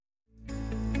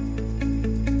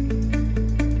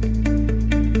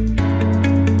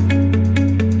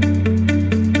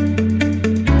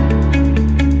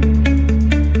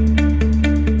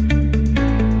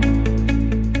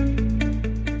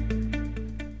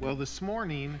Well, this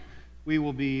morning we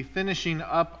will be finishing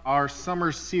up our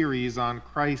summer series on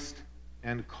Christ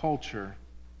and culture.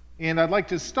 And I'd like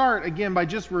to start again by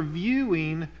just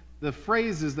reviewing the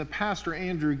phrases that Pastor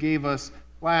Andrew gave us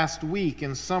last week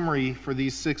in summary for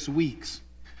these 6 weeks.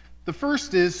 The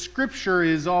first is, Scripture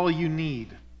is all you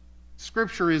need.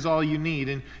 Scripture is all you need.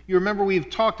 And you remember we've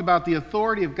talked about the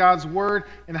authority of God's Word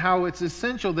and how it's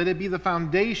essential that it be the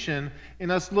foundation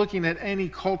in us looking at any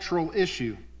cultural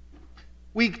issue.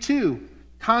 Week 2,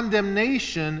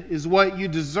 condemnation is what you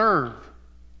deserve.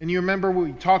 And you remember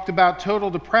we talked about total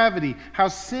depravity, how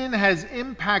sin has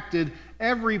impacted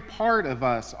every part of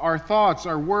us, our thoughts,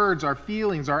 our words, our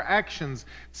feelings, our actions.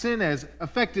 Sin has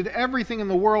affected everything in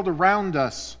the world around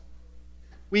us.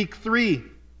 Week 3,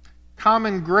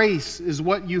 common grace is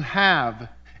what you have.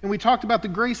 And we talked about the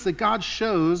grace that God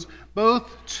shows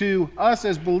both to us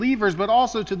as believers, but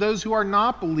also to those who are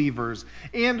not believers.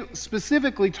 And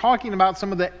specifically talking about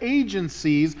some of the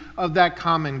agencies of that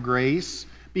common grace,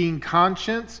 being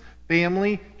conscience,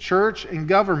 family, church, and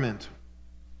government.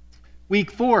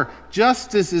 Week 4,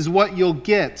 justice is what you'll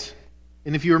get.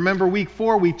 And if you remember week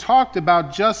 4, we talked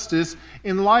about justice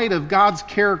in light of God's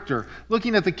character,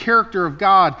 looking at the character of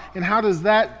God, and how does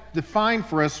that define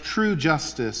for us true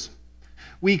justice.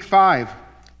 Week 5,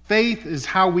 faith is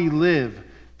how we live.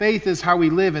 Faith is how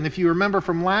we live. And if you remember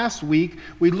from last week,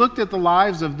 we looked at the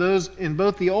lives of those in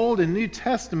both the Old and New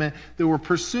Testament that were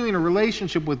pursuing a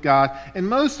relationship with God. And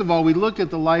most of all, we looked at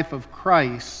the life of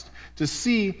Christ to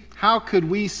see how could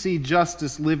we see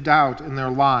justice lived out in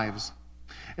their lives.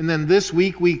 And then this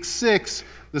week, week 6,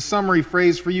 the summary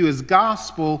phrase for you is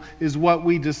gospel is what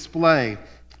we display.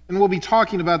 And we'll be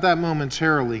talking about that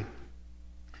momentarily.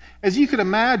 As you could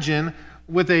imagine,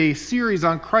 with a series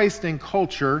on Christ and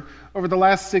culture, over the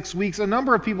last 6 weeks, a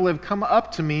number of people have come up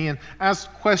to me and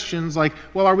asked questions like,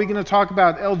 well, are we going to talk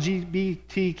about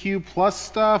LGBTQ plus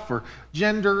stuff or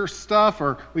gender stuff? Or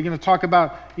are we going to talk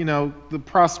about, the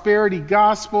prosperity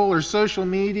gospel or social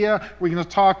media? Are we going to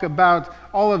talk about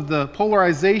all of the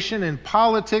polarization in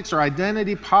politics or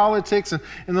identity politics? And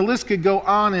the list could go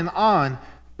on and on.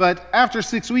 But after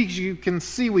 6 weeks, you can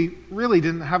see we really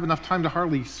didn't have enough time to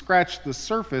hardly scratch the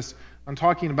surface on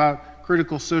talking about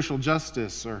critical social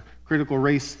justice or critical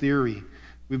race theory.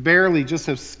 We barely just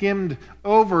have skimmed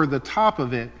over the top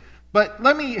of it. But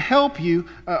let me help you,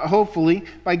 hopefully,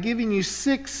 by giving you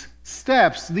 6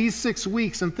 steps these 6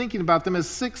 weeks and thinking about them as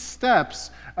 6 steps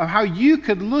of how you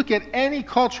could look at any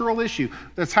cultural issue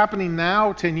that's happening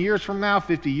now, 10 years from now,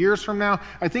 50 years from now.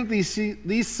 I think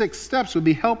these 6 steps would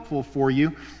be helpful for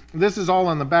you. This is all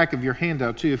on the back of your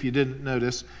handout, too, if you didn't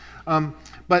notice.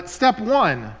 But step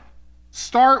 1,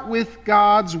 start with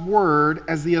God's Word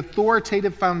as the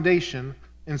authoritative foundation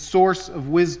and source of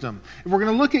wisdom. If we're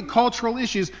going to look at cultural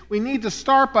issues, we need to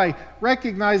start by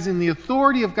recognizing the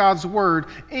authority of God's Word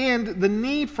and the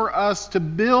need for us to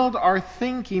build our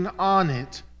thinking on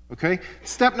it. Okay?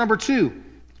 Step number 2,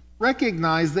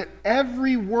 recognize that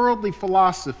every worldly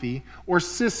philosophy or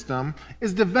system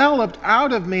is developed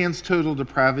out of man's total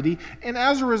depravity and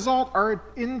as a result are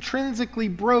intrinsically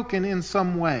broken in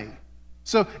some way.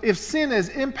 So if sin has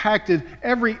impacted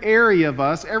every area of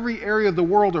us, every area of the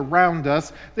world around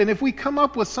us, then if we come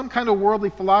up with some kind of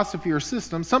worldly philosophy or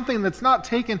system, something that's not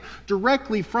taken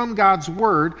directly from God's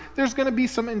Word, there's going to be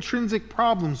some intrinsic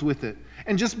problems with it.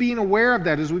 And just being aware of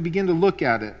that as we begin to look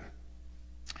at it.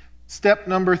 Step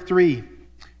number 3,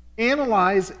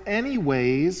 analyze any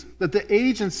ways that the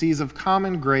agencies of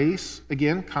common grace,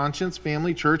 again, conscience,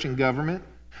 family, church, and government,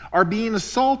 are being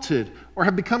assaulted or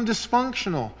have become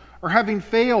dysfunctional or having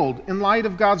failed in light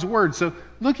of God's Word. So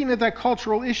looking at that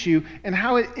cultural issue and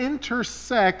how it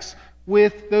intersects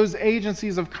with those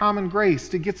agencies of common grace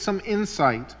to get some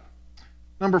insight.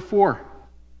 Number 4,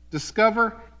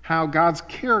 discover how God's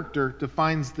character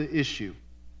defines the issue.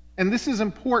 And this is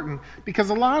important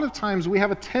because a lot of times we have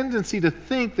a tendency to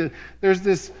think that there's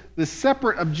this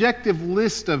separate objective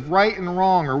list of right and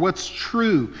wrong or what's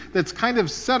true that's kind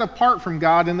of set apart from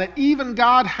God and that even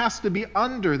God has to be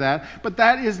under that, but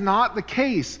that is not the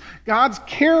case. God's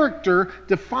character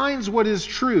defines what is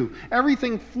true.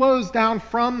 Everything flows down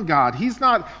from God. He's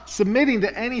not submitting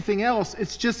to anything else.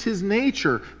 It's just His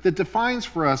nature that defines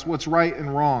for us what's right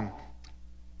and wrong.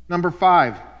 Number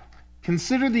 5,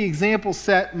 consider the example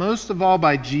set most of all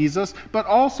by Jesus, but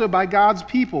also by God's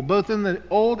people, both in the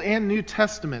Old and New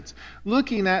Testaments,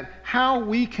 looking at how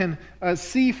we can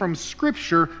see from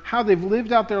Scripture how they've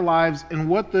lived out their lives and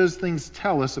what those things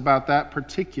tell us about that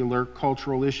particular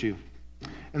cultural issue.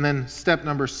 And then step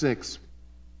number 6,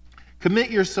 commit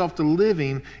yourself to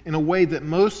living in a way that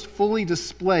most fully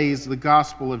displays the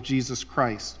gospel of Jesus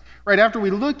Christ. Right after we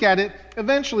look at it,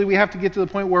 eventually we have to get to the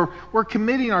point where we're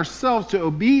committing ourselves to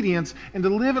obedience and to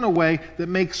live in a way that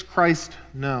makes Christ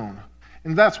known.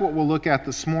 And that's what we'll look at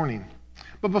this morning.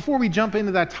 But before we jump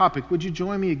into that topic, would you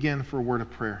join me again for a word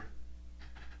of prayer?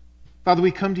 Father,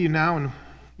 we come to you now, and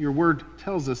your word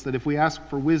tells us that if we ask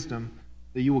for wisdom,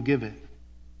 that you will give it.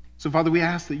 So, Father, we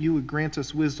ask that you would grant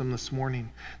us wisdom this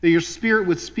morning, that your Spirit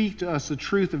would speak to us the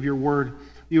truth of your word,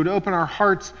 that you would open our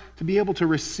hearts to be able to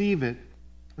receive it,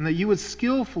 and that you would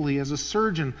skillfully, as a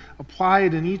surgeon, apply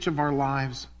it in each of our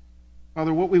lives.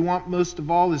 Father, what we want most of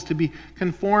all is to be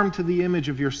conformed to the image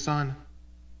of your Son.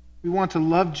 We want to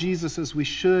love Jesus as we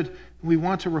should, and we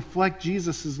want to reflect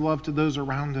Jesus' love to those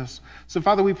around us. So,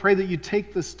 Father, we pray that you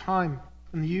take this time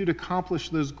and that you'd accomplish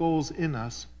those goals in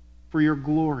us for your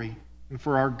glory and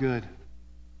for our good.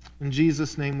 In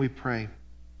Jesus' name we pray.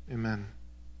 Amen.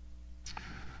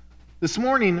 This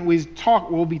morning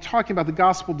we'll be talking about the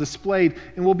gospel displayed,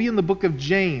 and we'll be in the book of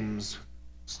James,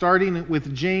 starting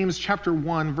with James chapter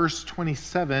 1, verse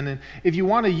 27. And if you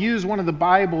want to use one of the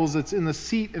Bibles that's in the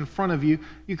seat in front of you,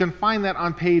 you can find that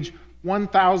on page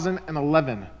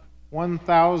 1011.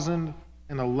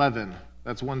 1011.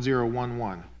 That's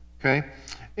 1011. Okay?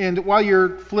 And while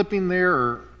you're flipping there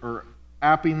or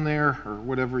apping there, or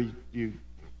whatever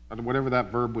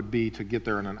that verb would be to get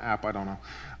there in an app, I don't know.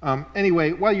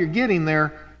 Anyway, while you're getting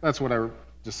there, that's what I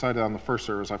decided on the first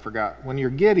service, I forgot. When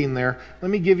you're getting there, let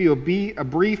me give you a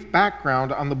brief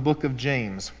background on the book of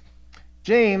James.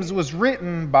 James was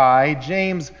written by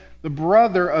James, the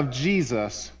brother of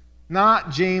Jesus,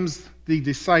 not James the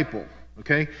disciple.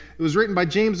 Okay? It was written by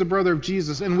James, the brother of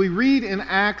Jesus. And we read in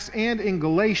Acts and in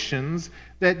Galatians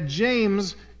that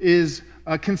James is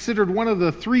considered one of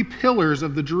the three pillars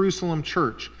of the Jerusalem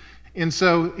church. And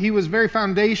so he was very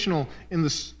foundational in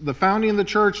the founding of the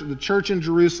church in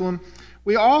Jerusalem.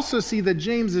 We also see that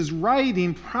James is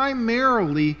writing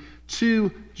primarily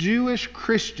to Jewish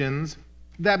Christians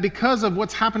that, because of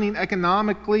what's happening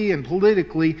economically and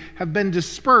politically, have been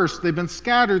dispersed. They've been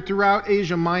scattered throughout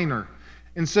Asia Minor.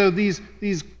 And so these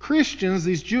Christians,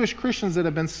 these Jewish Christians that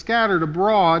have been scattered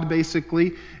abroad,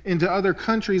 basically, into other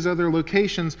countries, other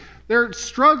locations, they're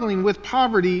struggling with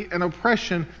poverty and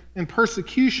oppression and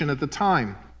persecution at the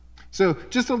time. So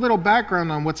just a little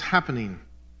background on what's happening.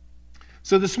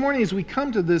 So this morning, as we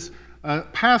come to this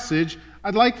passage,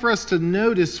 I'd like for us to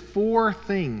notice four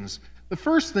things. The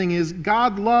first thing is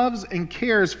God loves and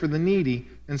cares for the needy,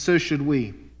 and so should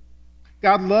we.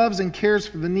 God loves and cares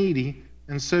for the needy,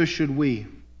 and so should we.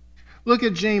 Look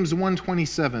at James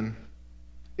 1:27.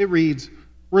 It reads,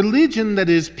 "Religion that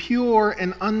is pure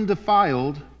and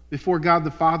undefiled before God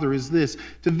the Father is this,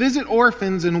 to visit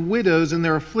orphans and widows in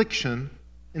their affliction,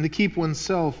 and to keep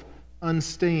oneself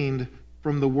unstained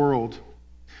from the world."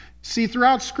 See,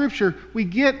 throughout Scripture, we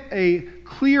get a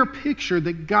clear picture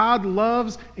that God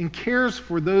loves and cares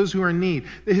for those who are in need,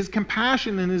 that his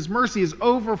compassion and his mercy is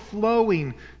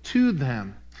overflowing to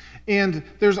them. And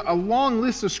there's a long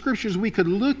list of scriptures we could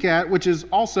look at, which is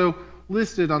also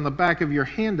listed on the back of your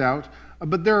handout.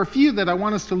 But there are a few that I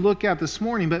want us to look at this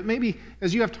morning. But maybe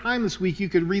as you have time this week, you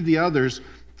could read the others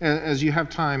as you have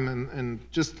time and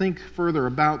just think further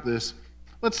about this.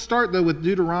 Let's start, though, with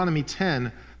Deuteronomy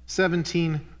 10,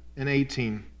 17 and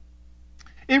 18.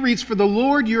 It reads, "For the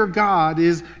Lord your God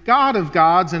is God of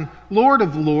gods and Lord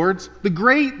of lords, the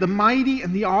great, the mighty,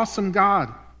 and the awesome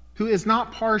God, who is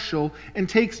not partial and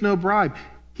takes no bribe.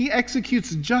 He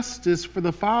executes justice for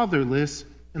the fatherless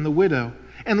and the widow,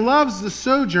 and loves the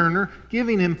sojourner,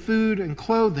 giving him food and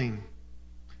clothing."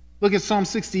 Look at Psalm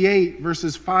 68,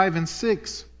 verses 5 and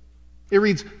 6. It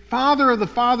reads, "Father of the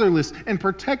fatherless and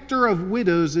protector of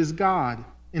widows is God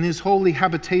in his holy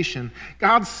habitation.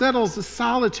 God settles the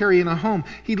solitary in a home.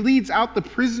 He leads out the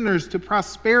prisoners to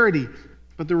prosperity,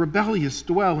 but the rebellious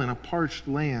dwell in a parched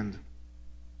land."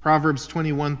 Proverbs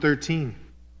 21:13.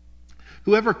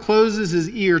 "Whoever closes his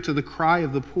ear to the cry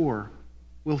of the poor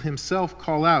will himself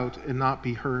call out and not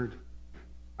be heard."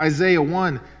 Isaiah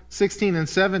 1:16 and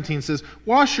 17 says,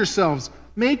 "Wash yourselves,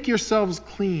 make yourselves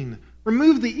clean.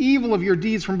 Remove the evil of your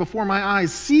deeds from before my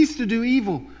eyes. Cease to do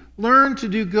evil. Learn to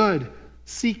do good.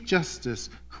 Seek justice.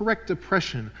 Correct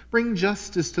oppression. Bring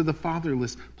justice to the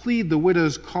fatherless. Plead the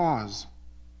widow's cause."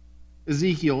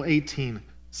 Ezekiel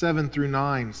 18:7 through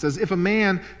 9 says, "If a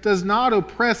man does not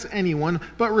oppress anyone,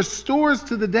 but restores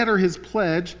to the debtor his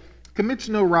pledge, commits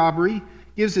no robbery,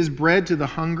 gives his bread to the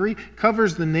hungry,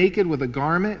 covers the naked with a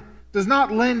garment, does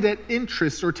not lend at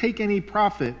interest or take any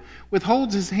profit,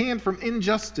 withholds his hand from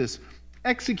injustice,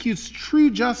 executes true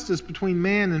justice between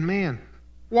man and man,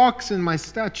 walks in my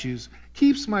statutes,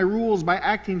 keeps my rules by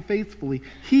acting faithfully.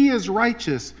 He is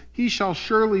righteous. He shall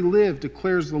surely live,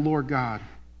 declares the Lord God.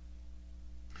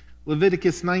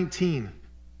 Leviticus 19,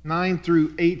 9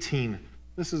 through 18.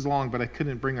 This is long, but I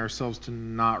couldn't bring ourselves to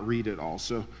not read it all.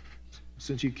 So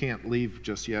since you can't leave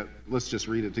just yet, let's just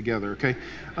read it together, okay?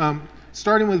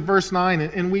 Starting with verse 9,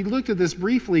 and we looked at this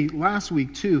briefly last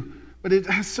week too, but it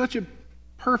has such a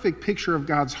perfect picture of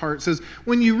God's heart. It says,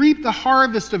 when you reap the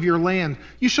harvest of your land,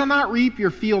 you shall not reap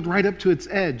your field right up to its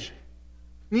edge.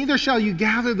 Neither shall you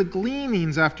gather the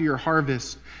gleanings after your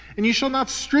harvest. And you shall not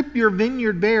strip your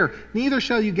vineyard bare, neither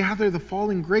shall you gather the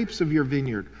fallen grapes of your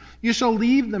vineyard. You shall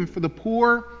leave them for the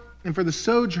poor and for the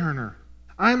sojourner.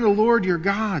 I am the Lord your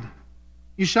God.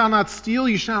 You shall not steal,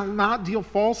 you shall not deal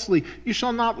falsely, you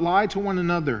shall not lie to one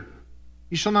another.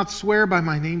 You shall not swear by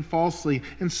my name falsely,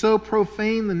 and so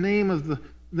profane the name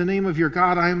of your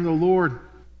God. I am the Lord.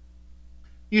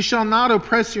 You shall not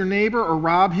oppress your neighbor or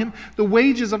rob him. The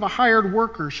wages of a hired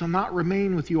worker shall not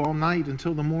remain with you all night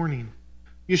until the morning.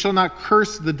 You shall not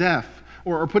curse the deaf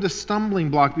or put a stumbling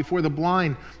block before the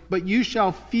blind, but you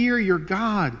shall fear your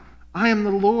God. I am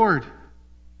the Lord.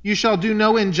 You shall do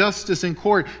no injustice in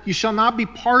court. You shall not be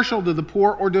partial to the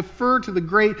poor or defer to the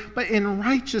great, but in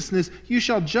righteousness you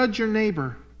shall judge your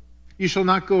neighbor. You shall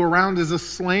not go around as a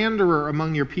slanderer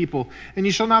among your people, and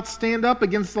you shall not stand up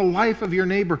against the life of your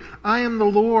neighbor. I am the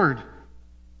Lord.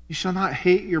 You shall not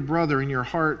hate your brother in your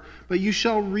heart, but you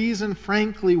shall reason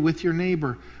frankly with your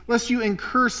neighbor, lest you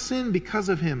incur sin because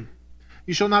of him.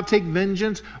 You shall not take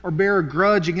vengeance or bear a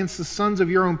grudge against the sons of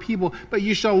your own people, but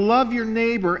you shall love your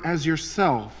neighbor as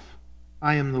yourself.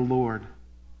 I am the Lord.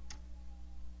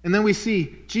 And then we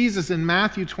see Jesus in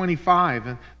Matthew 25,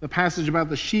 and the passage about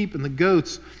the sheep and the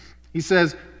goats. He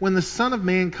says, when the Son of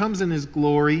Man comes in his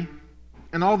glory,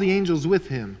 and all the angels with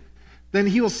him, then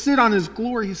he will sit on his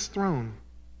glorious throne.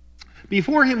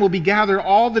 Before him will be gathered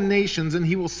all the nations, and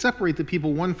he will separate the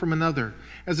people one from another,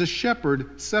 as a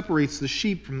shepherd separates the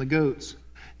sheep from the goats.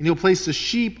 And he'll place the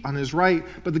sheep on his right,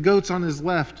 but the goats on his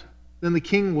left. Then the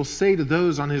king will say to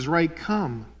those on his right,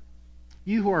 come,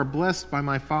 you who are blessed by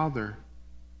my Father.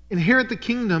 Inherit the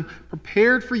kingdom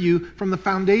prepared for you from the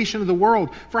foundation of the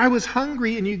world. For I was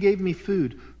hungry, and you gave me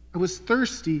food. I was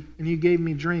thirsty, and you gave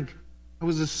me drink. I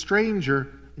was a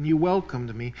stranger, and you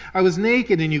welcomed me. I was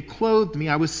naked, and you clothed me.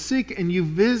 I was sick, and you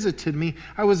visited me.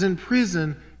 I was in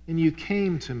prison, and you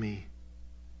came to me.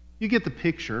 You get the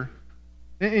picture.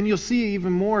 And you'll see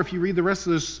even more if you read the rest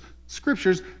of those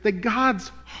scriptures that God's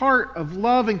heart of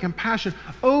love and compassion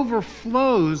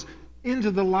overflows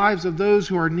into the lives of those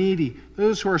who are needy,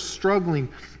 those who are struggling.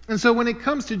 And so when it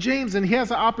comes to James, and he has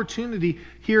an opportunity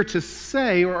here to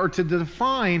say or to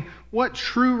define what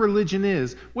true religion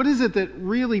is, what is it that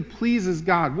really pleases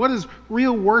God? What does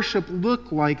real worship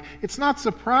look like? It's not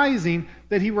surprising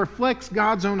that he reflects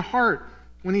God's own heart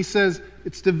when he says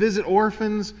it's to visit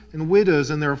orphans and widows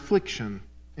in their affliction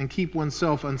and keep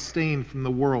oneself unstained from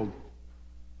the world.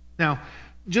 Now,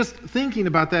 just thinking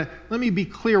about that, let me be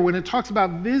clear. When it talks about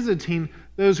visiting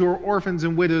those who are orphans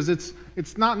and widows, it's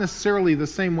not necessarily the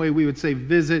same way we would say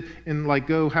visit and like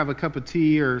go have a cup of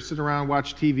tea or sit around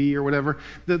watch TV or whatever.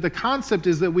 The concept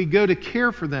is that we go to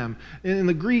care for them. In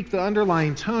the Greek, the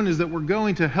underlying tone is that we're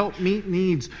going to help meet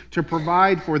needs, to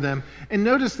provide for them. And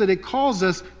notice that it calls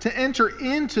us to enter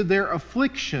into their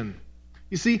affliction.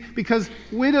 You see, because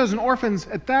widows and orphans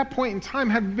at that point in time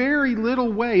had very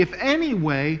little way, if any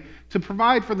way, to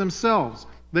provide for themselves.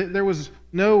 There was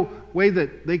no way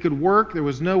that they could work. There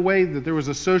was no way that there was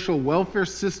a social welfare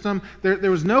system. There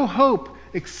was no hope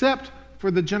except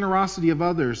for the generosity of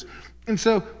others. And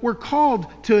so we're called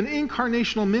to an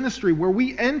incarnational ministry where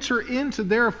we enter into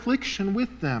their affliction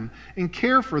with them and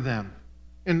care for them.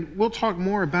 And we'll talk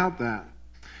more about that.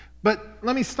 But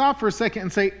let me stop for a second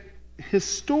and say,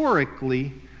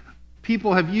 historically,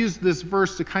 people have used this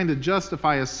verse to kind of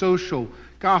justify a social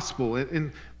gospel.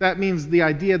 And that means the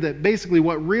idea that basically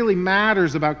what really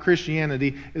matters about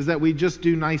Christianity is that we just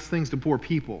do nice things to poor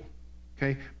people.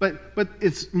 Okay? But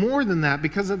it's more than that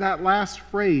because of that last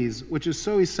phrase, which is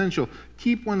so essential.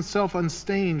 Keep oneself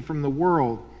unstained from the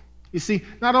world. You see,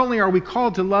 not only are we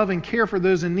called to love and care for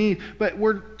those in need, but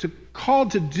we're called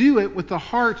to do it with the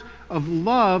heart of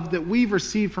love that we've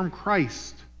received from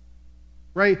Christ.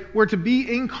 Right? We're to be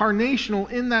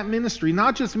incarnational in that ministry,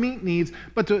 not just meet needs,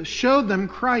 but to show them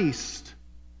Christ.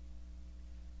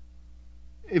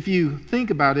 If you think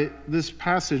about it, this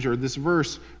passage or this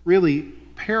verse really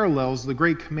parallels the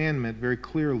great commandment very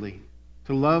clearly,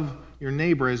 to love your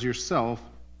neighbor as yourself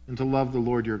and to love the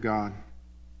Lord your God.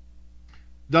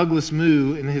 Douglas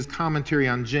Moo in his commentary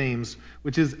on James,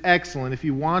 which is excellent. If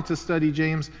you want to study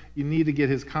James, you need to get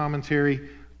his commentary,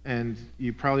 and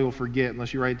you probably will forget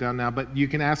unless you write it down now. But you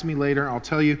can ask me later. I'll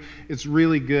tell you, it's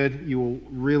really good. You will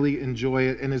really enjoy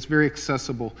it, and it's very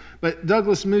accessible. But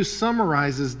Douglas Moo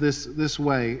summarizes this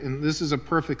way, and this is a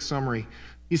perfect summary.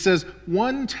 He says,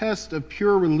 "One test of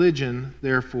pure religion,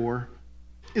 therefore,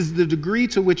 is the degree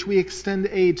to which we extend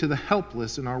aid to the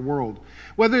helpless in our world,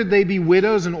 whether they be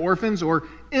widows and orphans or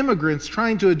immigrants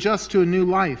trying to adjust to a new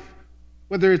life,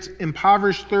 whether it's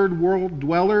impoverished third world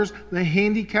dwellers, the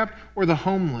handicapped, or the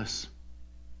homeless."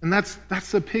 And that's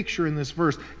the picture in this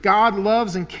verse. God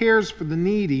loves and cares for the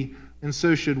needy, and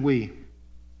so should we.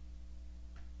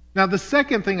 Now, the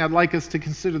second thing I'd like us to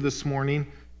consider this morning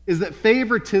is that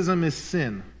favoritism is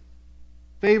sin.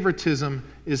 Favoritism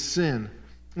is sin.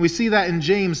 We see that in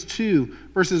James 2,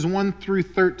 verses 1 through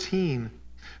 13.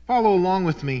 Follow along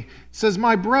with me. It says,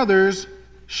 "My brothers,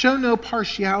 show no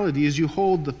partiality as you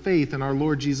hold the faith in our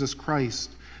Lord Jesus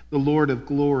Christ, the Lord of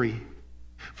glory.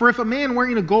 For if a man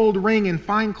wearing a gold ring and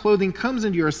fine clothing comes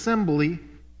into your assembly,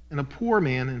 and a poor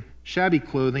man in shabby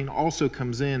clothing also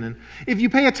comes in, and if you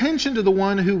pay attention to the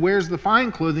one who wears the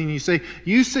fine clothing, and you say,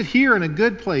 'You sit here in a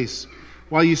good place,'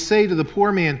 while you say to the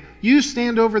poor man, 'You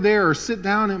stand over there or sit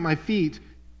down at my feet,'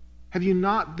 have you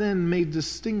not then made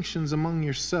distinctions among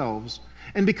yourselves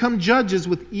and become judges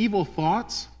with evil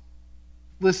thoughts?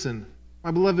 Listen,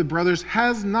 my beloved brothers,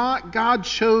 has not God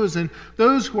chosen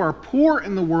those who are poor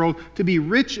in the world to be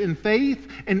rich in faith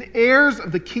and heirs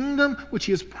of the kingdom which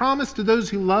he has promised to those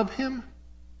who love him?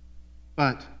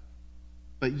 But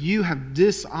you have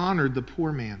dishonored the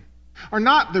poor man. Are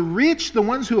not the rich the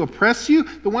ones who oppress you,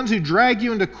 the ones who drag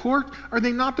you into court? Are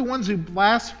they not the ones who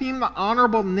blaspheme the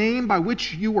honorable name by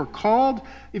which you were called?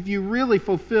 If you really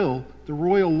fulfill the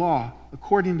royal law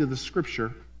according to the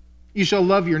Scripture, 'You shall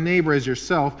love your neighbor as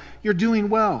yourself,' you're doing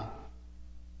well.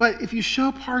 But if you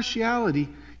show partiality,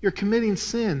 you're committing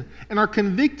sin and are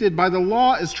convicted by the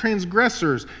law as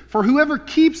transgressors. For whoever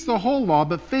keeps the whole law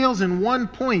but fails in one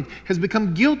point has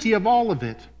become guilty of all of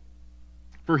it.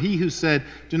 For he who said,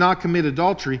 'Do not commit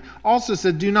adultery,' also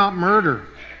said, 'Do not murder.'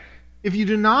 If you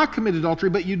do not commit adultery,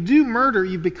 but you do murder,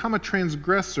 you've become a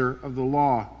transgressor of the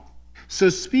law. So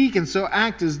speak and so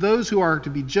act as those who are to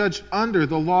be judged under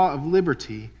the law of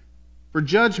liberty. For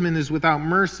judgment is without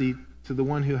mercy to the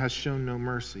one who has shown no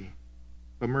mercy,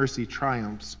 but mercy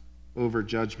triumphs over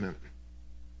judgment."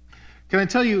 Can I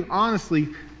tell you honestly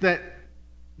that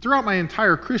throughout my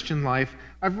entire Christian life,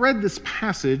 I've read this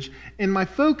passage, and my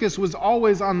focus was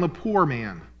always on the poor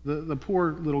man, the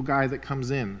poor little guy that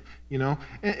comes in, And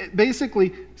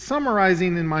basically,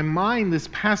 summarizing in my mind this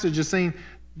passage is saying,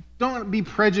 don't be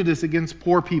prejudiced against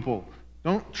poor people.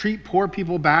 Don't treat poor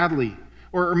people badly.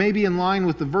 Or maybe in line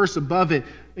with the verse above it,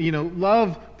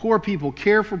 love poor people,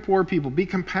 care for poor people, be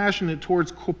compassionate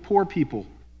towards poor people.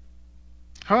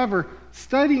 However,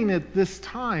 studying at this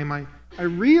time, I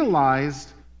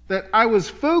realized that I was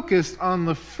focused on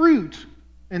the fruit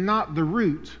and not the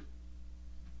root,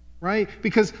 right?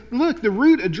 Because look, the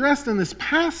root addressed in this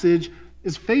passage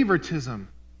is favoritism.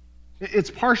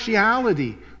 It's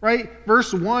partiality, right?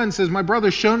 Verse 1 says, "My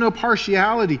brothers, show no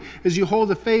partiality as you hold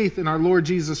the faith in our Lord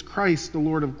Jesus Christ, the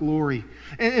Lord of glory."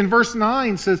 And verse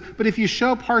 9 says, "But if you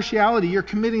show partiality, you're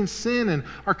committing sin and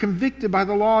are convicted by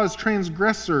the law as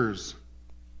transgressors."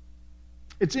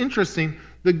 It's interesting.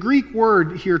 The Greek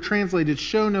word here translated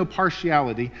 "show no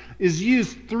partiality" is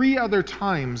used 3 other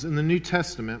times in the New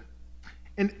Testament.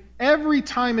 And every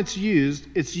time it's used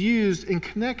in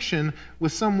connection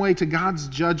with some way to God's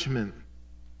judgment.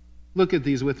 Look at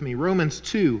these with me. Romans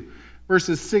 2,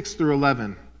 verses 6 through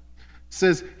 11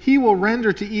 says, "He will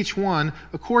render to each one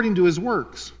according to his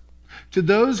works. To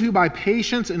those who by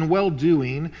patience and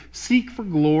well-doing seek for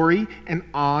glory and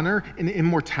honor and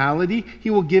immortality,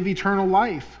 he will give eternal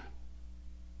life.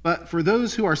 But for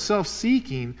those who are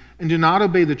self-seeking and do not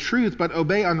obey the truth, but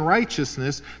obey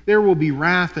unrighteousness, there will be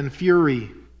wrath and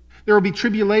fury. There will be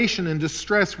tribulation and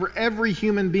distress for every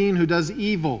human being who does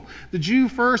evil, the Jew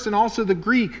first and also the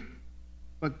Greek,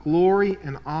 but glory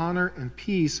and honor and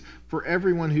peace for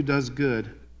everyone who does good,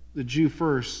 the Jew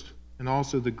first and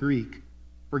also the Greek,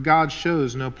 for God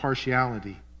shows no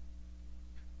partiality."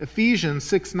 Ephesians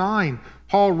 6:9,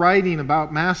 Paul writing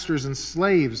about masters and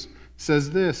slaves,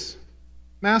 says this,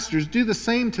 "Masters, do the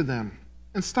same to them,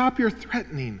 and stop your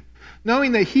threatening,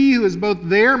 knowing that he who is both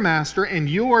their master and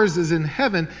yours is in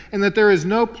heaven, and that there is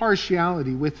no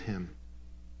partiality with him."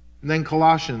 And then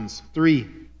Colossians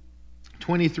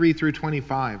 3:23 through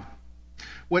 25.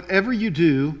 "Whatever you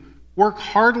do, Work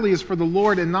heartily as for the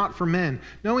Lord and not for men,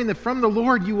 knowing that from the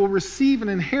Lord you will receive an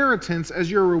inheritance as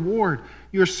your reward.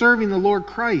 You are serving the Lord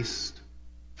Christ.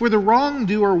 For the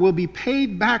wrongdoer will be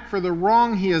paid back for the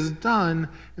wrong he has done,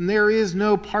 and there is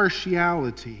no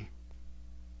partiality.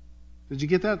 Did you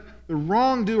get that? The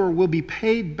wrongdoer will be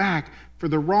paid back for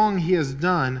the wrong he has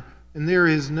done, and there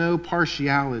is no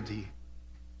partiality.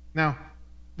 Now,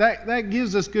 that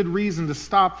gives us good reason to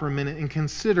stop for a minute and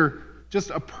consider just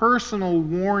a personal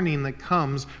warning that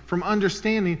comes from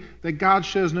understanding that God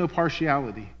shows no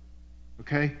partiality.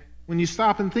 Okay? When you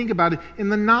stop and think about it, in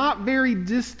the not very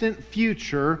distant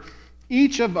future,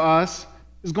 each of us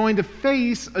is going to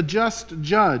face a just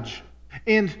judge.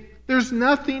 And there's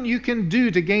nothing you can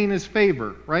do to gain his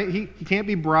favor, right? He can't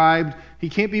be bribed. He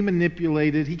can't be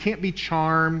manipulated. He can't be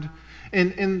charmed.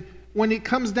 And when it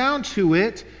comes down to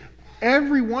it,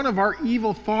 every one of our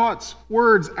evil thoughts,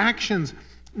 words, actions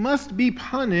must be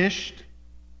punished,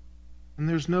 and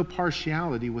there's no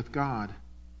partiality with God.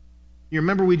 You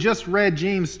remember we just read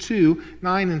James 2,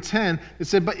 9 and 10. It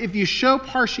said, but if you show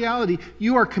partiality,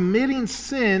 you are committing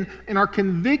sin and are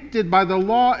convicted by the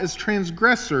law as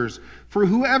transgressors. For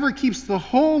whoever keeps the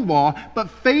whole law but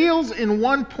fails in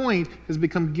one point has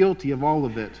become guilty of all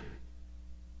of it.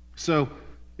 So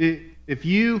if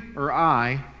you or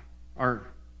I are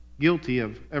guilty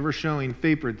of ever showing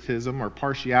favoritism or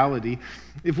partiality,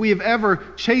 if we have ever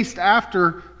chased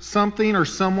after something or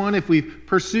someone, if we've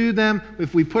pursued them,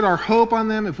 if we put our hope on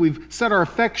them, if we've set our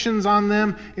affections on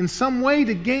them in some way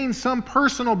to gain some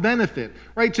personal benefit,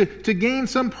 right, to gain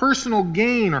some personal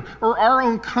gain or our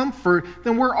own comfort,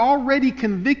 then we're already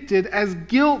convicted as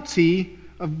guilty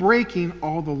of breaking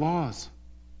all the laws.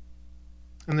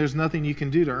 And there's nothing you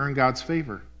can do to earn God's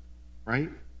favor, right?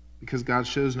 Because God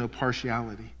shows no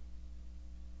partiality.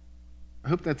 I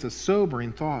hope that's a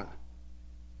sobering thought.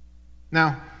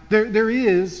 Now, there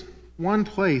is one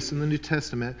place in the New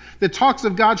Testament that talks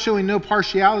of God showing no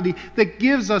partiality that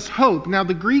gives us hope. Now,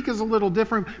 the Greek is a little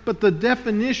different, but the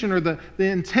definition or the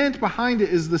intent behind it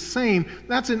is the same.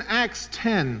 That's in Acts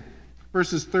 10,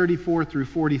 verses 34 through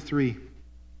 43.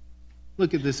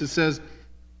 Look at this. It says,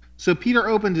 so Peter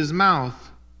opened his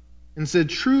mouth and said,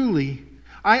 truly,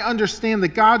 I understand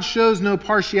that God shows no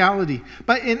partiality,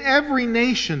 but in every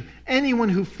nation, anyone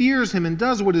who fears him and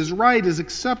does what is right is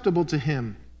acceptable to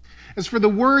him. As for the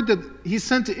word that he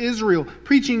sent to Israel,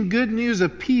 preaching good news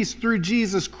of peace through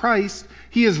Jesus Christ,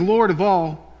 he is Lord of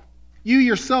all. You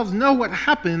yourselves know what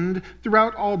happened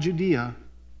throughout all Judea,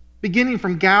 beginning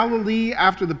from Galilee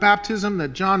after the baptism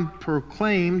that John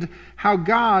proclaimed, how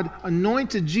God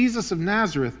anointed Jesus of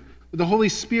Nazareth with the Holy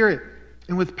Spirit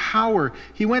and with power.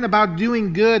 He went about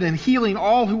doing good and healing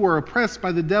all who were oppressed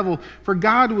by the devil, for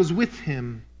God was with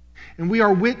him. And we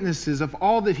are witnesses of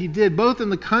all that he did, both in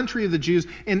the country of the Jews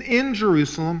and in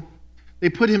Jerusalem. They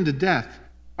put him to death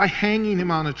by hanging him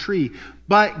on a tree.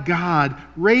 But God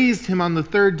raised him on the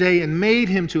third day and made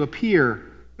him to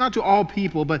appear, not to all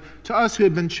people, but to us who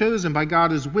had been chosen by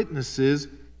God as witnesses,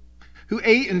 who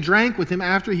ate and drank with him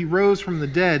after he rose from the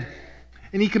dead.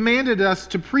 And he commanded us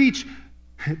to preach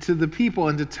to the people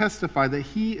and to testify that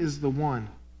he is the one.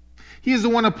 He is the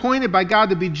one appointed by God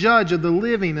to be judge of the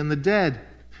living and the dead.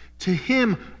 To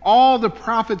him all the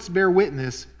prophets bear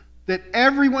witness that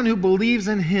everyone who believes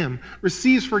in him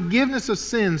receives forgiveness of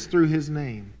sins through his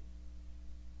name.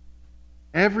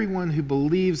 Everyone who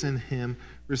believes in him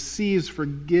receives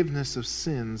forgiveness of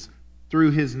sins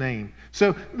through his name.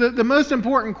 So the most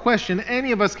important question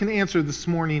any of us can answer this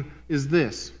morning is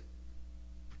this.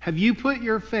 Have you put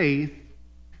your faith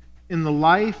in the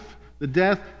life, the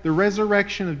death, the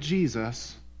resurrection of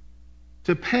Jesus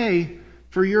to pay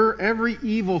for your every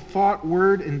evil thought,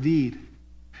 word, and deed?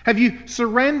 Have you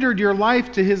surrendered your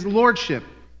life to his lordship?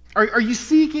 Are you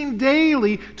seeking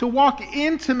daily to walk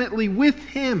intimately with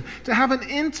him, to have an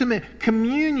intimate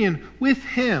communion with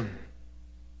him?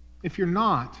 If you're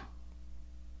not,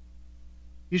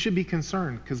 you should be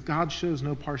concerned because God shows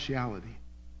no partiality.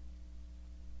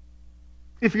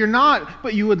 If you're not,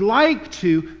 but you would like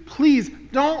to, please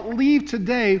don't leave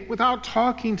today without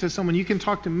talking to someone. You can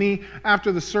talk to me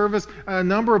after the service. A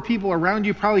number of people around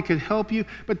you probably could help you.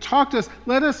 But talk to us.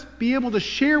 Let us be able to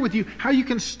share with you how you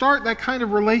can start that kind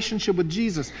of relationship with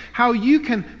Jesus. How you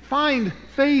can find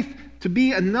faith to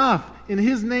be enough in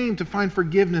his name to find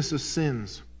forgiveness of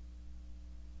sins.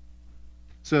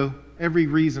 So, every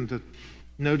reason to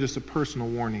notice a personal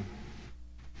warning.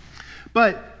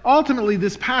 But ultimately,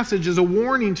 this passage is a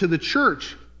warning to the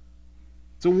church.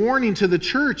 It's a warning to the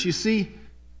church. You see,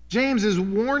 James is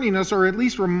warning us, or at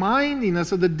least reminding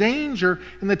us, of the danger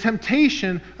and the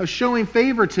temptation of showing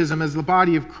favoritism as the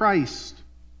body of Christ.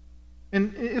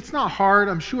 And it's not hard,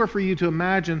 I'm sure, for you to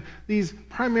imagine these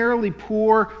primarily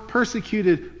poor,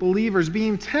 persecuted believers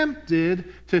being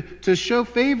tempted to show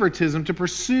favoritism, to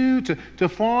pursue, to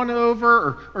fawn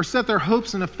over, or set their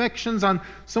hopes and affections on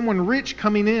someone rich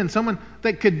coming in, someone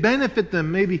that could benefit them,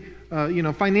 maybe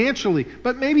financially,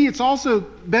 but maybe it's also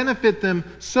benefit them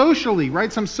socially,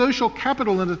 right? Some social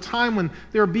capital at a time when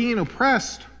they're being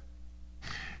oppressed.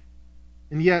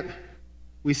 And yet,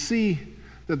 we see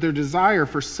that their desire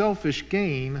for selfish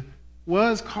gain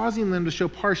was causing them to show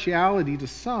partiality to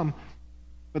some,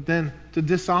 but then to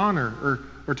dishonor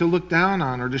or to look down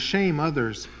on or to shame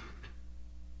others.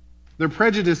 Their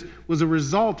prejudice was a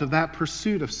result of that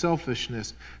pursuit of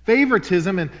selfishness.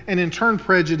 Favoritism and in turn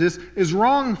prejudice is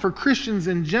wrong for Christians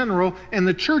in general and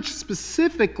the church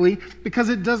specifically because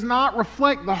it does not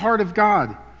reflect the heart of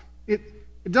God. It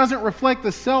doesn't reflect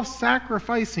the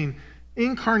self-sacrificing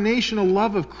incarnational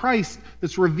love of Christ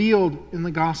that's revealed in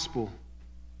the gospel.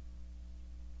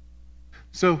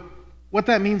 So, what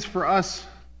that means for us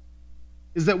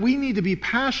is that we need to be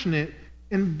passionate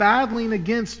in battling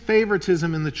against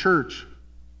favoritism in the church.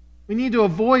 We need to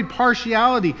avoid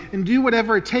partiality and do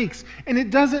whatever it takes. And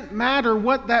it doesn't matter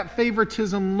what that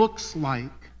favoritism looks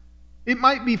like. It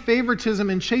might be favoritism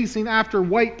in chasing after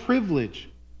white privilege,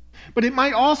 but it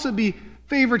might also be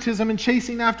favoritism in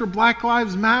chasing after Black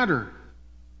Lives Matter.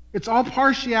 It's all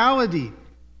partiality,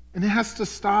 and it has to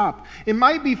stop. It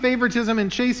might be favoritism in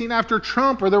chasing after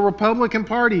Trump or the Republican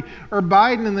Party or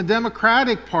Biden and the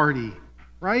Democratic Party,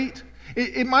 right?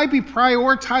 It might be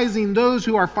prioritizing those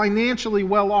who are financially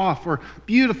well off or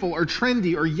beautiful or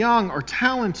trendy or young or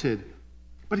talented.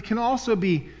 But it can also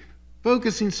be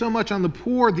focusing so much on the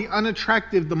poor, the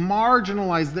unattractive, the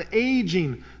marginalized, the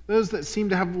aging, those that seem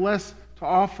to have less to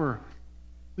offer.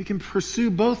 We can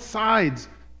pursue both sides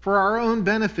for our own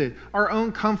benefit, our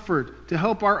own comfort, to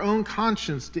help our own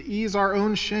conscience, to ease our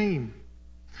own shame.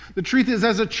 The truth is,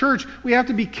 as a church, we have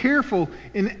to be careful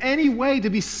in any way to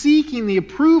be seeking the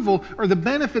approval or the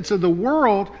benefits of the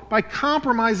world by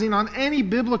compromising on any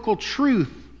biblical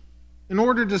truth in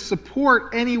order to support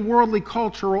any worldly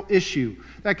cultural issue.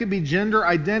 That could be gender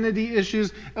identity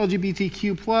issues,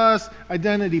 LGBTQ+,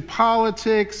 identity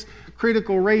politics,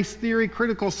 critical race theory,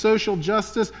 critical social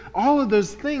justice, all of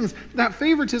those things. That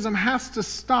favoritism has to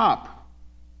stop.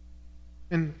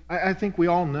 And I think we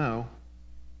all know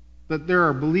that there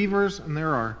are believers and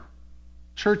there are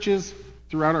churches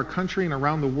throughout our country and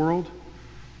around the world.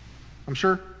 I'm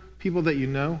sure people that you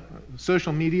know,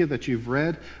 social media that you've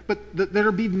read, but that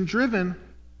are being driven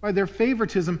by their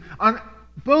favoritism on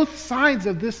both sides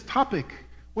of this topic,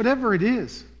 whatever it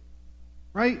is,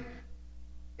 right?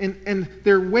 And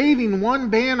they're waving one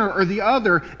banner or the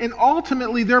other, and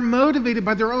ultimately they're motivated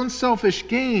by their own selfish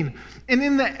gain. And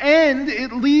in the end,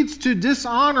 it leads to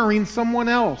dishonoring someone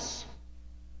else.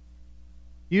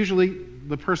 Usually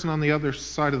the person on the other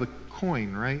side of the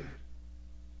coin, right?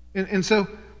 And so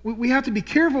we have to be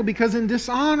careful, because in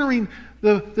dishonoring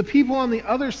the people on the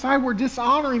other side, we're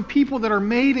dishonoring people that are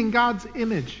made in God's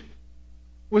image.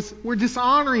 We're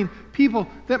dishonoring people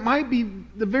that might be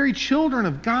the very children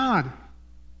of God.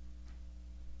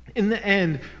 In the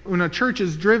end, when a church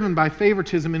is driven by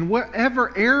favoritism in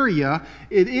whatever area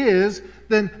it is,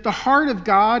 then the heart of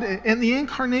God and the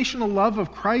incarnational love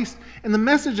of Christ and the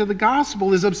message of the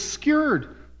gospel is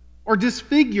obscured or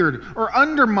disfigured or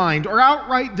undermined or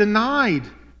outright denied.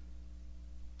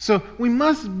 So we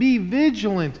must be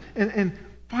vigilant and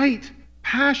fight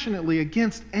passionately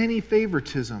against any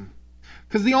favoritism.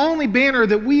 Because the only banner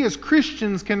that we as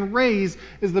Christians can raise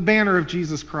is the banner of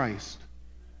Jesus Christ.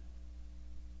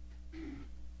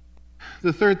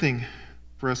 The third thing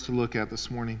for us to look at this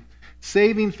morning,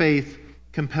 saving faith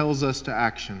compels us to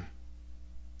action.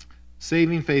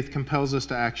 Saving faith compels us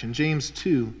to action. James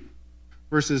 2,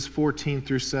 verses 14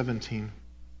 through 17.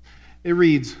 It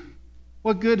reads,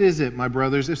 "What good is it, my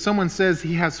brothers, if someone says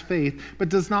he has faith but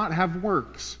does not have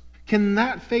works? Can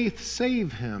that faith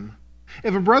save him?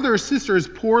 If a brother or sister is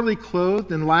poorly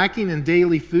clothed and lacking in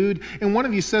daily food, and one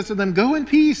of you says to them, 'Go in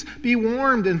peace, be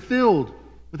warmed and filled,'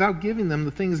 without giving them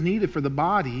the things needed for the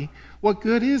body, what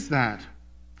good is that?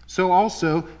 So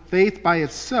also, faith by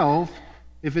itself,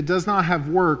 if it does not have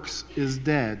works, is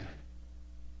dead."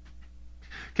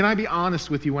 Can I be honest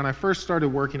with you? When I first started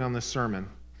working on this sermon,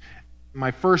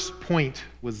 my first point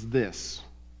was this.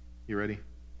 You ready?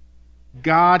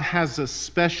 God has a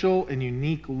special and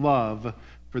unique love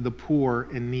for the poor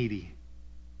and needy.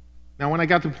 Now, when I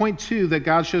got to point 2, that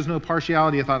God shows no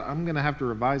partiality, I thought, I'm going to have to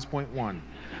revise point 1.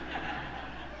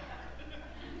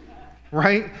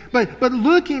 right? But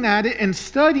looking at it and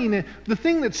studying it, the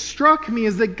thing that struck me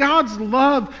is that God's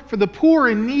love for the poor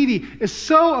and needy is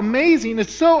so amazing,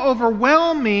 it's so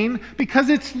overwhelming because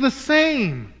it's the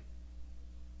same.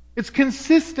 It's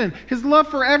consistent. His love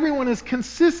for everyone is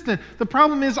consistent. The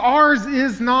problem is ours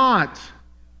is not,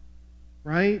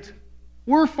 right?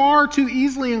 We're far too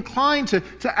easily inclined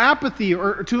to apathy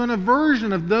or to an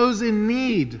aversion of those in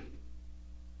need.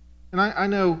 And I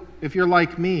know if you're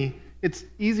like me, it's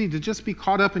easy to just be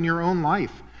caught up in your own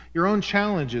life, your own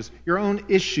challenges, your own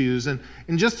issues, and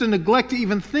just to neglect to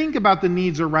even think about the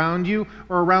needs around you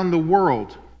or around the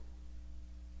world.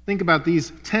 Think about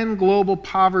these 10 global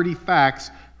poverty facts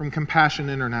from Compassion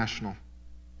International.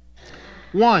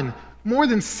 1, more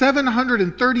than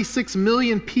 736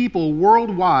 million people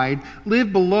worldwide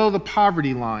live below the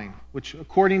poverty line, which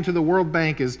according to the World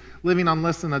Bank is living on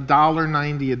less than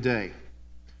 $1.90 a day.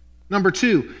 Number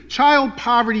 2, child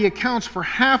poverty accounts for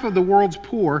half of the world's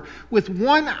poor, with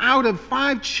 1 out of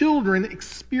 5 children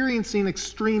experiencing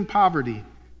extreme poverty.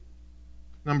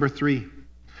 Number 3,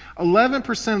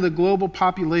 11% of the global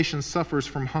population suffers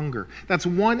from hunger. That's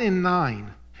 1 in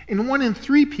 9. And 1 in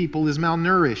 3 people is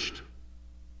malnourished.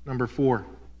 Number 4,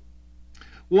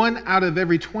 1 out of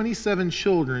every 27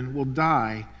 children will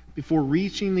die before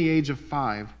reaching the age of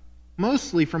 5,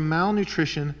 mostly from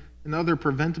malnutrition and other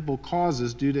preventable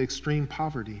causes due to extreme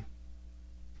poverty.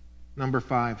 Number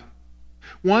 5,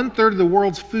 1/3 of the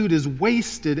world's food is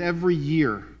wasted every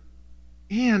year.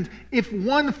 And if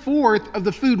 1/4 of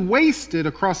the food wasted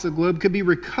across the globe could be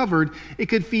recovered, it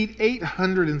could feed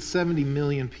 870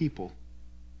 million people.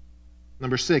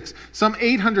 Number 6, some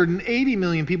 880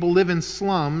 million people live in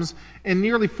slums, and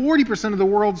nearly 40% of the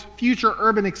world's future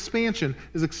urban expansion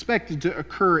is expected to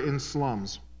occur in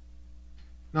slums.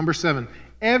 Number 7,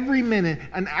 every minute,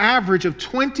 an average of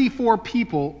 24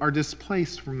 people are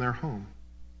displaced from their home.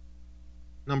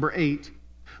 Number 8,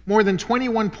 more than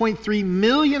 21.3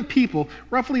 million people,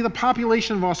 roughly the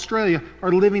population of Australia,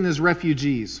 are living as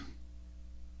refugees.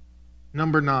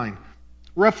 Number 9,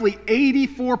 roughly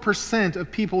 84%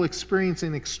 of people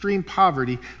experiencing extreme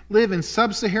poverty live in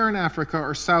sub-Saharan Africa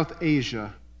or South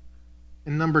Asia.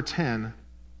 And number 10,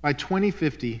 by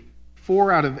 2050,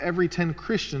 4 out of every 10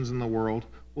 Christians in the world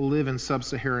will live in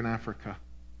sub-Saharan Africa.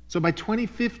 So by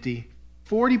 2050,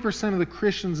 40% of the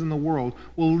Christians in the world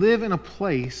will live in a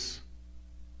place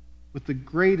with the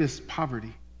greatest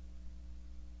poverty.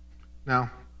 Now,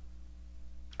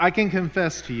 I can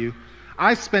confess to you,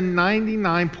 I spend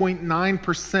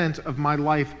 99.9% of my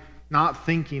life not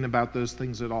thinking about those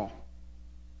things at all.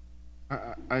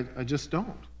 I just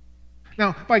don't.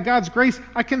 Now, by God's grace,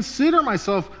 I consider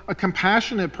myself a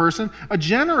compassionate person, a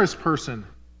generous person.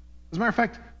 As a matter of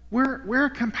fact, we're a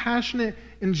compassionate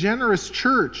and generous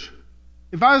church.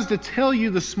 If I was to tell you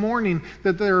this morning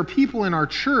that there are people in our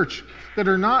church that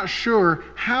are not sure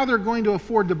how they're going to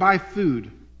afford to buy food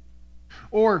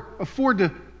or afford to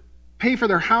pay for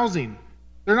their housing,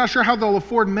 they're not sure how they'll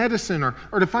afford medicine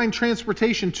or to find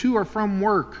transportation to or from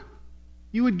work,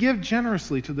 you would give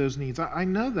generously to those needs. I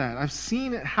know that. I've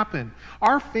seen it happen.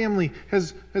 Our family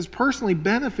has personally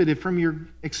benefited from your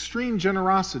extreme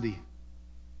generosity.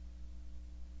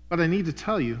 But I need to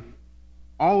tell you,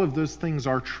 all of those things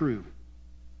are true.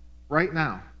 Right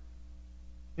now,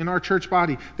 in our church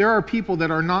body, there are people that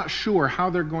are not sure how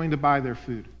they're going to buy their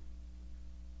food.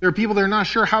 There are people that are not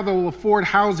sure how they will afford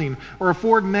housing or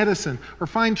afford medicine or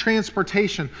find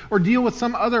transportation or deal with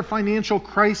some other financial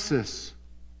crisis.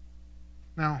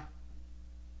 Now,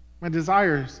 my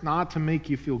desire is not to make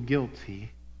you feel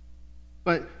guilty,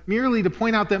 but merely to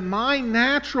point out that my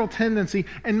natural tendency,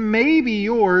 and maybe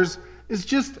yours, is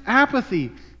just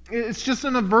apathy. It's just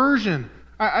an aversion.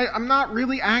 I'm not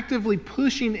really actively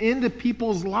pushing into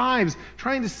people's lives,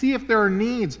 trying to see if there are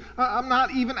needs. I'm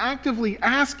not even actively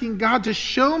asking God to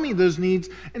show me those needs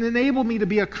and enable me to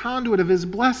be a conduit of His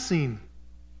blessing.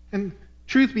 And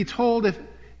truth be told,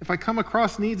 if I come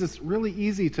across needs, it's really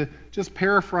easy to just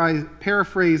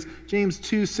paraphrase James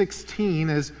 2:16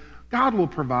 as, God will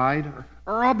provide,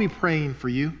 or I'll be praying for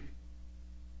you,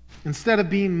 instead of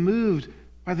being moved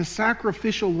by the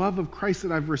sacrificial love of Christ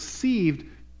that I've received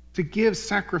to give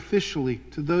sacrificially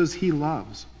to those He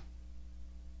loves.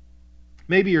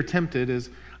 Maybe you're tempted, as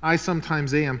I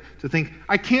sometimes am, to think,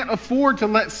 I can't afford to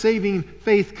let saving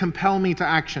faith compel me to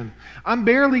action. I'm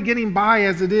barely getting by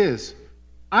as it is.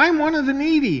 I'm one of the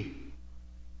needy.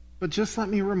 But just let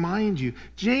me remind you,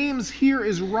 James here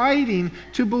is writing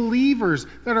to believers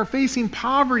that are facing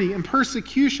poverty and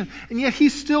persecution, and yet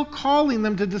he's still calling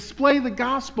them to display the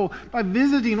gospel by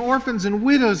visiting orphans and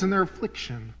widows in their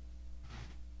affliction.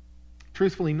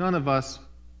 Truthfully, none of us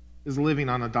is living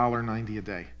on $1.90 a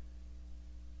day.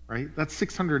 right? That's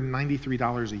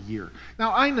 $693 a year.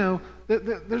 Now, I know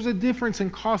that there's a difference in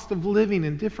cost of living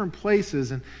in different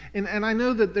places, and I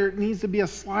know that there needs to be a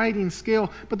sliding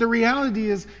scale, but the reality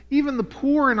is even the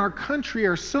poor in our country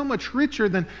are so much richer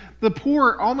than the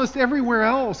poor almost everywhere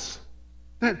else,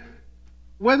 that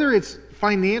whether it's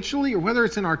financially or whether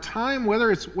it's in our time,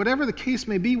 whether it's whatever the case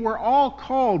may be, we're all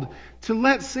called to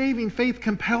let saving faith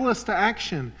compel us to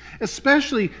action,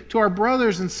 especially to our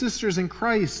brothers and sisters in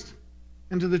Christ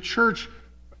and to the church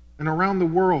and around the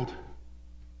world.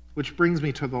 Which brings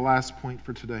me to the last point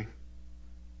for today.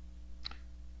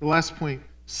 The last point,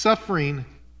 suffering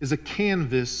is a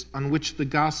canvas on which the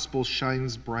gospel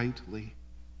shines brightly.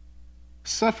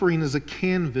 Suffering is a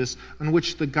canvas on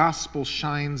which the gospel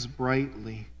shines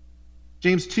brightly.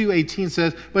 James 2:18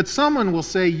 says, "But someone will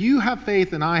say, 'You have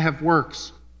faith and I have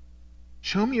works.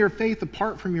 Show me your faith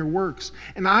apart from your works,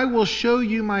 and I will show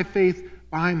you my faith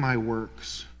by my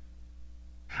works.'"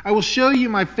 I will show you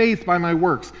my faith by my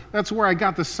works. That's where I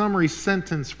got the summary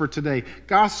sentence for today.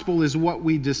 Gospel is what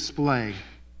we display.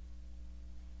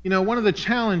 You know, one of the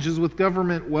challenges with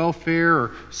government welfare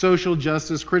or social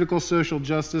justice, critical social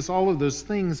justice, all of those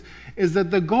things, is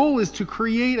that the goal is to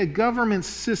create a government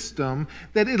system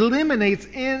that eliminates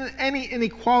any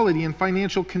inequality in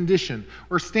financial condition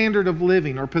or standard of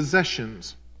living or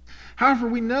possessions. However,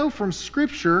 we know from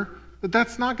Scripture that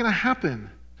that's not going to happen.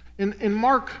 In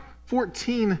Mark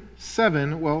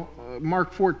 14:7,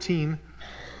 Mark 14,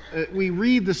 we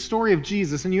read the story of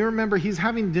Jesus, and you remember he's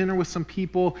having dinner with some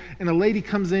people, and a lady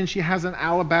comes in. She has an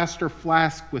alabaster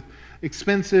flask with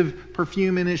expensive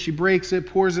perfume in it. She breaks it,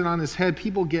 pours it on his head.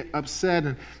 People get upset,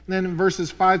 and then in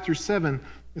verses 5-7,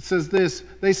 it says this.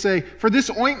 They say, "For this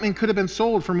ointment could have been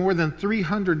sold for more than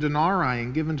 300 denarii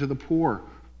and given to the poor."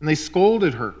 And they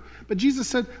scolded her. But Jesus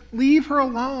said, "Leave her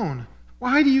alone.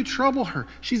 Why do you trouble her?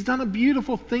 She's done a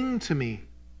beautiful thing to me.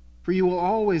 For you will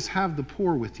always have the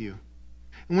poor with you.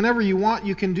 And whenever you want,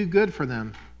 you can do good for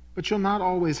them. But you'll not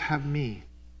always have me.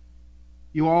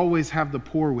 You always have the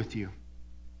poor with you."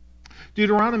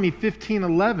 Deuteronomy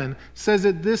 15:11 says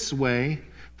it this way,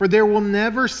 "For there will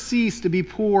never cease to be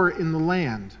poor in the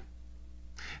land."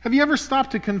 Have you ever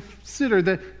stopped to consider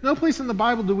that no place in the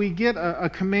Bible do we get a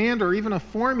command or even a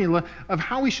formula of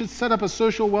how we should set up a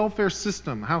social welfare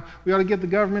system, how we ought to get the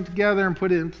government together and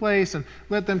put it in place and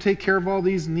let them take care of all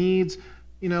these needs?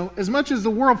 You know, as much as the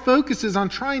world focuses on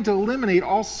trying to eliminate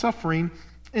all suffering,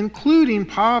 including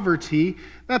poverty,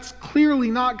 that's clearly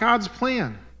not God's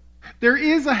plan. There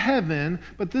is a heaven,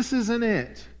 but this isn't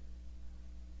it.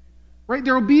 Right?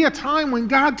 There will be a time when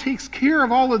God takes care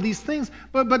of all of these things,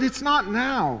 but it's not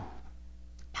now.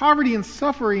 Poverty and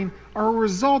suffering are a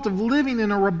result of living in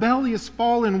a rebellious,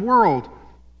 fallen world.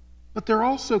 But there are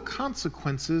also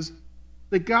consequences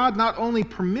that God not only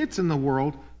permits in the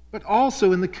world, but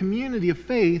also in the community of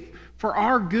faith for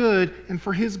our good and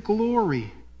for His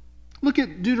glory. Look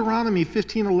at Deuteronomy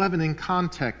 15:11 in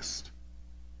context.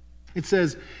 It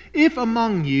says, "If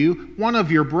among you one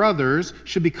of your brothers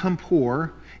should become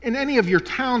poor, in any of your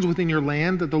towns within your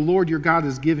land that the Lord your God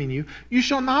is giving you, you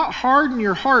shall not harden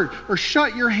your heart or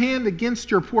shut your hand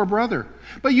against your poor brother,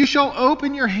 but you shall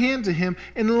open your hand to him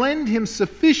and lend him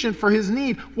sufficient for his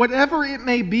need, whatever it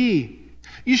may be.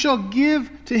 You shall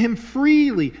give to him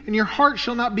freely, and your heart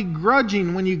shall not be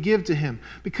grudging when you give to him,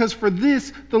 because for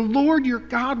this the Lord your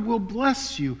God will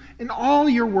bless you in all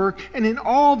your work and in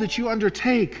all that you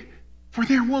undertake. For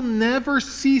there will never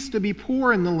cease to be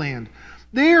poor in the land.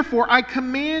 Therefore, I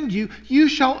command you, you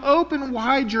shall open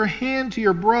wide your hand to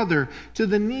your brother, to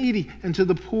the needy, and to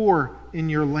the poor in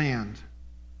your land."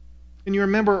 And you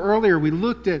remember earlier we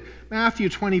looked at Matthew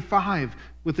 25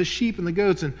 with the sheep and the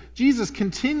goats, and Jesus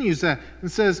continues that and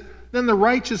says, "Then the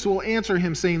righteous will answer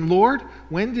him, saying, 'Lord,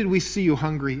 when did we see you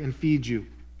hungry and feed you?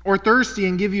 Or thirsty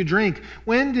and give you drink?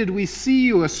 When did we see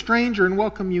you a stranger and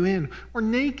welcome you in? Or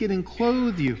naked and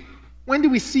clothe you? When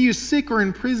did we see you sick or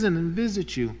in prison and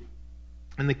visit you?'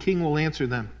 And the king will answer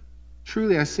them,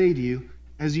 'Truly I say to you,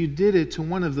 as you did it to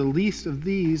one of the least of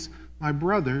these, my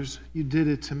brothers, you did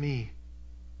it to me.'"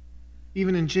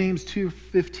 Even in James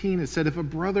 2:15 it said, "If a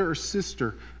brother or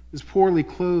sister is poorly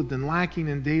clothed and lacking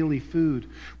in daily food."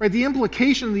 Right? The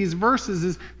implication of these verses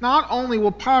is not only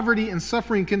will poverty and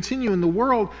suffering continue in the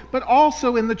world, but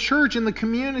also in the church, in the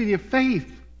community of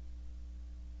faith.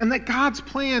 And that God's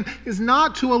plan is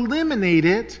not to eliminate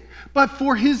it, but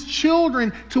for His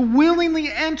children to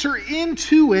willingly enter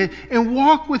into it and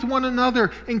walk with one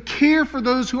another and care for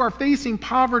those who are facing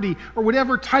poverty or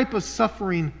whatever type of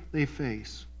suffering they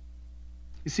face.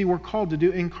 You see, we're called to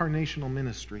do incarnational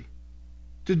ministry,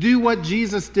 to do what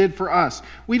Jesus did for us.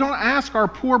 We don't ask our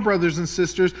poor brothers and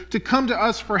sisters to come to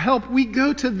us for help. We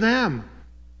go to them.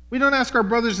 We don't ask our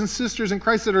brothers and sisters in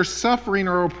Christ that are suffering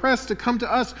or oppressed to come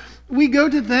to us. We go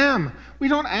to them. We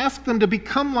don't ask them to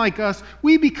become like us.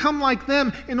 We become like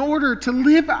them in order to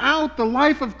live out the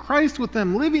life of Christ with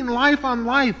them, living life on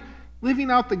life,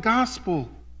 living out the gospel.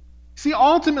 See,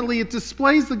 ultimately, it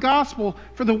displays the gospel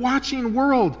for the watching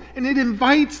world, and it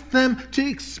invites them to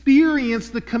experience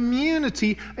the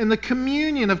community and the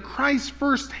communion of Christ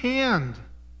firsthand,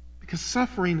 because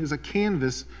suffering is a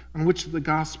canvas on which the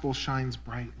gospel shines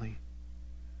brightly.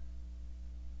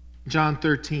 John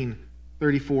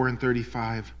 13:34 and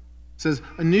 35 says,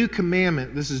 "A new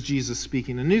commandment," this is Jesus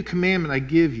speaking, "a new commandment I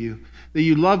give you, that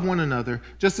you love one another,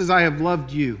 just as I have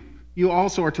loved you. You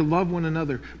also are to love one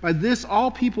another. By this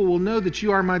all people will know that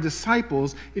you are my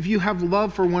disciples, if you have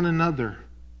love for one another."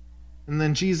 And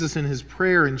then Jesus in his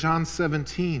prayer in John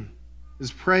 17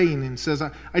 is praying and says,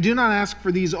 I do not ask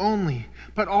for these only,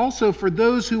 but also for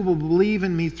those who will believe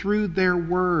in me through their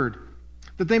word,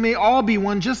 that they may all be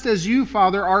one, just as you,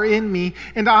 Father, are in me,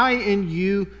 and I in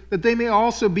you, that they may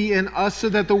also be in us, so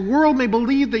that the world may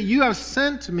believe that you have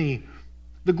sent me.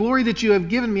 The glory that you have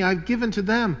given me, I have given to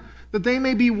them, that they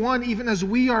may be one even as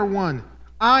we are one.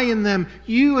 I in them,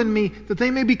 you and me, that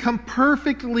they may become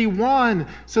perfectly one,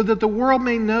 so that the world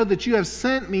may know that you have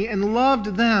sent me and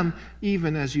loved them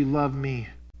even as you love me.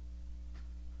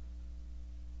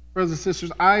 Brothers and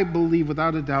sisters, I believe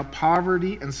without a doubt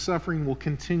poverty and suffering will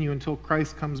continue until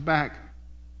Christ comes back,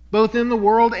 both in the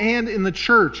world and in the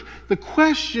church. The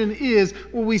question is,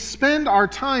 will we spend our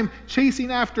time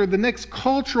chasing after the next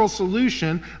cultural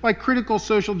solution, like critical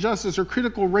social justice or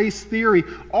critical race theory,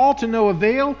 all to no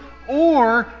avail,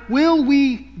 or will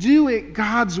we do it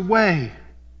God's way?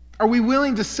 Are we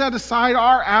willing to set aside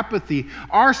our apathy,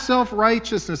 our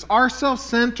self-righteousness, our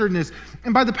self-centeredness,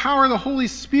 and by the power of the Holy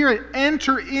Spirit,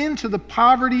 enter into the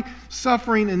poverty,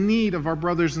 suffering, and need of our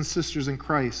brothers and sisters in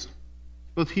Christ,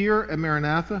 both here at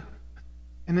Maranatha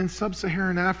and in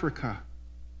sub-Saharan Africa?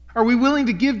 Are we willing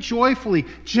to give joyfully,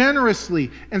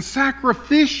 generously, and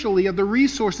sacrificially of the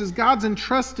resources God's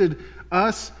entrusted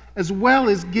us, as well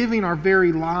as giving our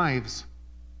very lives?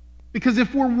 Because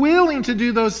if we're willing to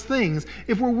do those things,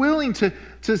 if we're willing to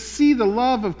see the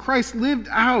love of Christ lived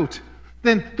out,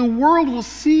 then the world will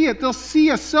see it. They'll see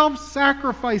a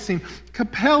self-sacrificing,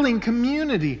 compelling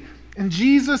community. And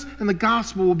Jesus and the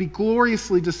gospel will be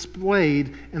gloriously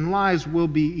displayed, and lives will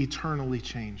be eternally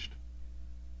changed.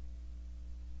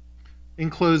 In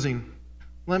closing,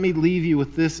 let me leave you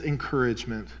with this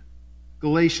encouragement.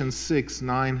 Galatians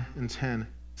 6:9 and 10.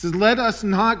 It says, "Let us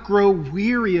not grow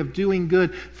weary of doing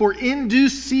good, for in due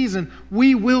season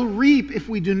we will reap if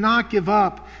we do not give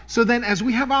up. So then, as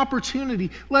we have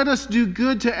opportunity, let us do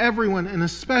good to everyone, and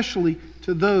especially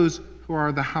to those who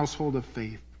are the household of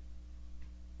faith."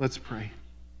 Let's pray.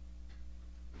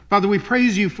 Father, we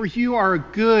praise you, for you are a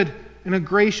good and a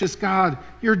gracious God.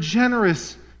 You're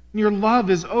generous, and your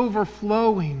love is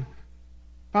overflowing.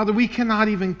 Father, we cannot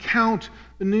even count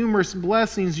the numerous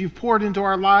blessings you've poured into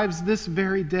our lives this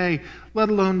very day, let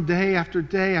alone day after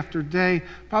day after day.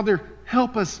 Father,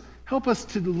 help us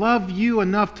to love you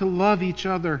enough to love each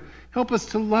other. Help us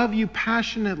to love you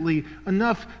passionately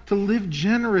enough to live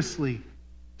generously,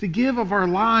 to give of our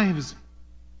lives,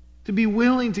 to be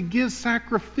willing to give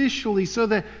sacrificially, so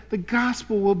that the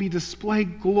gospel will be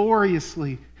displayed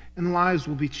gloriously and lives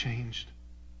will be changed.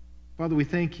 Father, we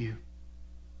thank you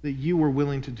that you were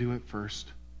willing to do it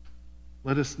first.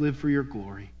 Let us live for your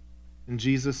glory. In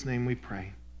Jesus' name we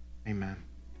pray. Amen.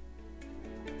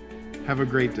 Have a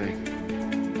great day.